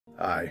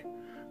Hi,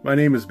 my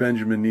name is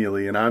Benjamin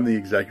Neely, and I'm the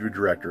Executive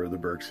Director of the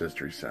Berks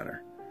History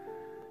Center.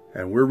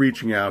 And we're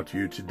reaching out to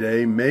you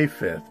today, May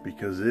 5th,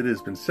 because it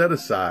has been set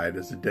aside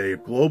as a day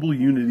of global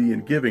unity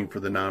and giving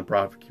for the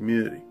nonprofit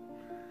community.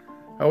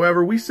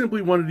 However, we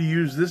simply wanted to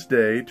use this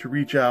day to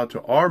reach out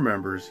to our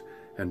members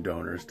and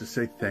donors to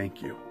say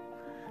thank you.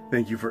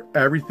 Thank you for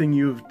everything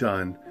you have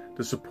done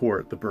to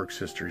support the Berks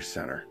History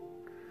Center.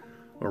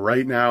 Well,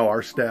 right now,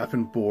 our staff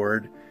and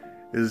board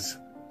is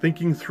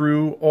thinking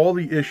through all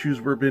the issues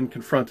we're being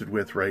confronted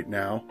with right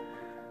now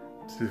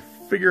to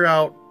figure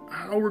out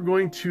how we're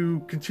going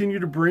to continue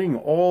to bring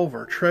all of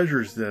our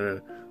treasures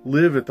that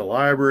live at the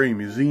library and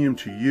museum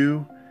to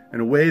you in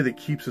a way that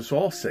keeps us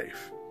all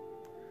safe.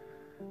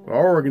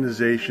 Our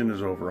organization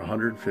is over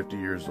 150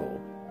 years old.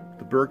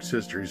 The Berks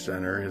History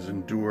Center has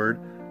endured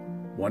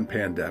one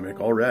pandemic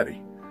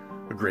already,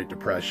 a Great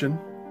Depression,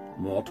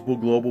 multiple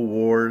global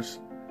wars,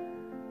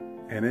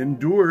 and it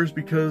endures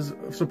because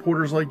of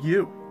supporters like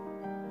you.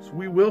 So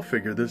we will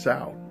figure this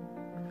out.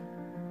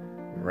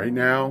 Right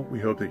now, we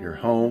hope that you're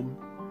home,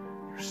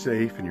 you're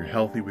safe, and you're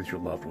healthy with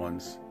your loved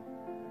ones.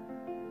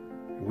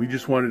 We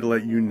just wanted to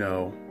let you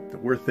know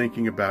that we're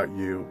thinking about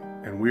you,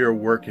 and we are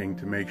working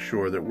to make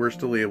sure that we're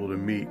still able to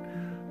meet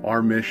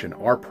our mission,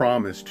 our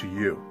promise to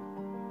you.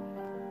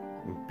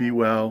 Be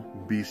well,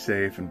 be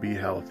safe, and be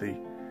healthy,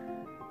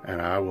 and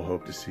I will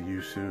hope to see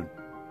you soon.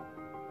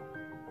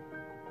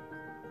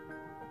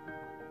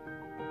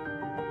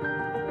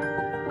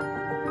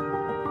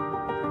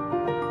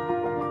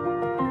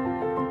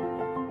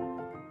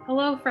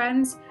 Hello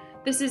friends,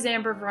 this is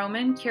Amber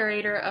Vroman,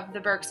 curator of the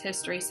Berks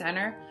History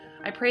Center.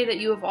 I pray that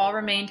you have all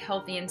remained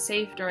healthy and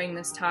safe during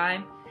this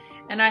time,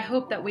 and I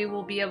hope that we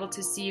will be able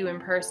to see you in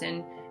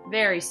person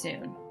very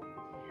soon.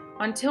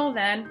 Until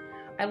then,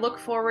 I look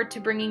forward to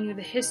bringing you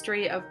the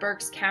history of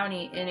Berks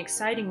County in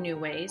exciting new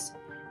ways,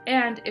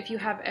 and if you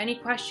have any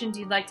questions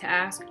you'd like to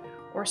ask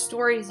or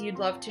stories you'd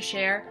love to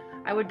share,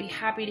 I would be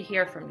happy to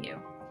hear from you.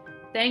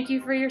 Thank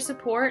you for your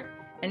support,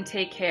 and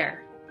take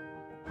care.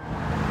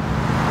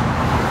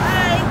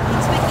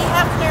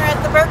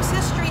 At the Berks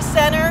History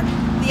Center,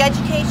 the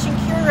education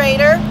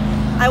curator.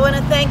 I want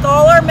to thank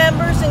all our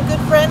members and good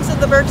friends of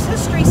the Berks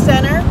History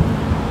Center.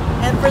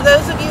 And for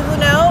those of you who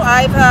know,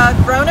 I've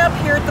grown up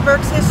here at the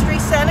Berks History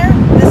Center.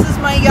 This is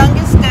my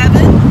youngest,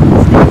 Devin. You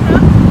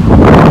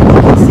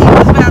can see he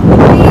was about 3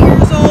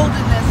 years old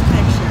in this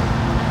picture.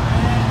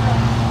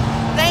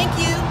 Thank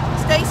you.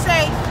 Stay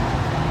safe.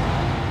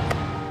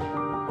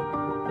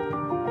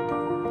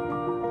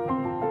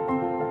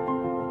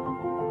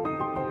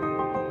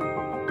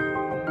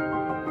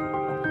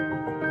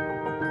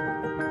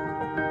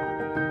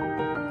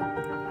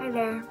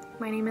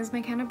 My name is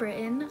McKenna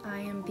Britton. I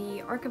am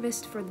the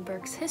archivist for the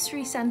Berks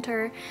History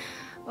Center.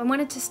 I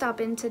wanted to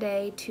stop in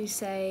today to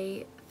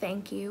say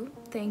thank you.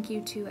 Thank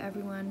you to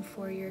everyone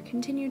for your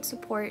continued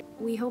support.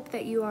 We hope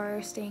that you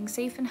are staying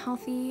safe and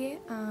healthy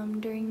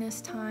during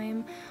this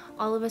time.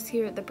 All of us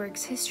here at the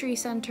Berks History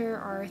Center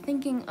are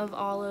thinking of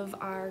all of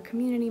our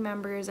community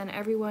members and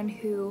everyone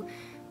who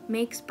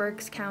makes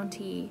Berks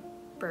County,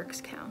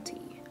 Berks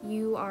County.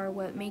 You are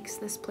what makes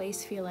this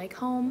place feel like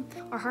home.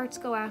 Our hearts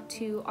go out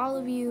to all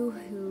of you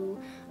who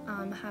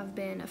have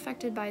been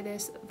affected by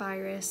this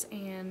virus,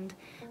 and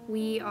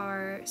we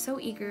are so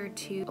eager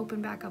to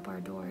open back up our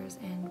doors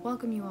and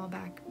welcome you all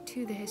back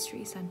to the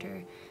History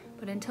Center.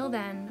 But until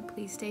then,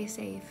 please stay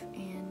safe,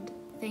 and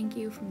thank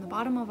you from the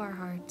bottom of our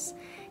hearts,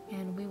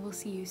 and we will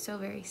see you so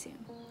very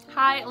soon.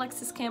 Hi,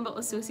 Alexis Campbell,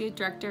 Associate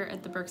Director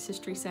at the Berks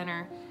History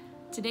Center.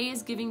 Today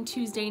is Giving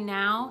Tuesday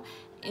now,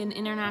 an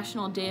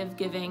International Day of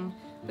Giving.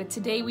 But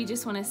today we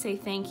just want to say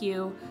thank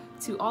you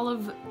to all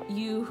of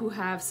you who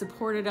have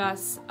supported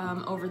us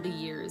over the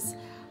years,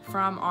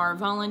 from our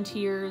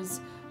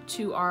volunteers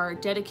to our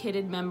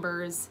dedicated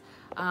members,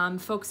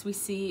 folks we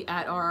see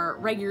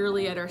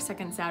regularly at our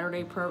Second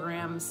Saturday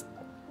programs,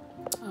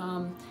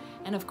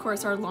 and of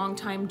course our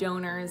longtime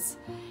donors,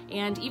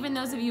 and even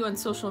those of you on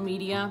social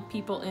media,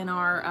 people in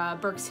our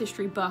Berks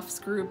History Buffs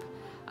group,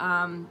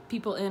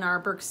 people in our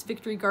Berks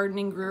Victory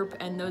Gardening group,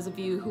 and those of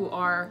you who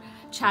are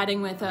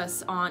chatting with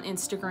us on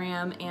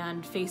Instagram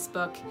and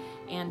Facebook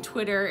and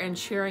Twitter and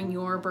sharing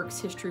your Berks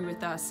history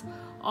with us.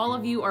 All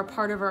of you are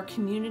part of our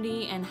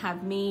community and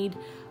have made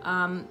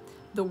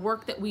the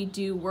work that we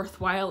do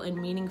worthwhile and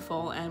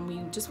meaningful, and we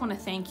just want to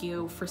thank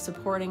you for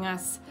supporting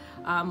us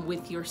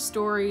with your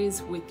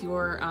stories, with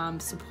your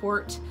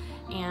support,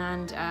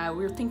 and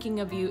we're thinking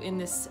of you in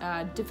this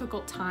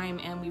difficult time,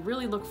 and we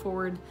really look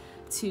forward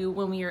to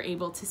when we are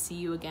able to see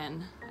you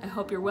again. I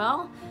hope you're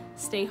well,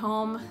 stay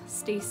home,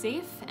 stay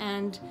safe,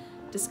 and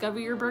discover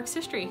your Berks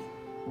history.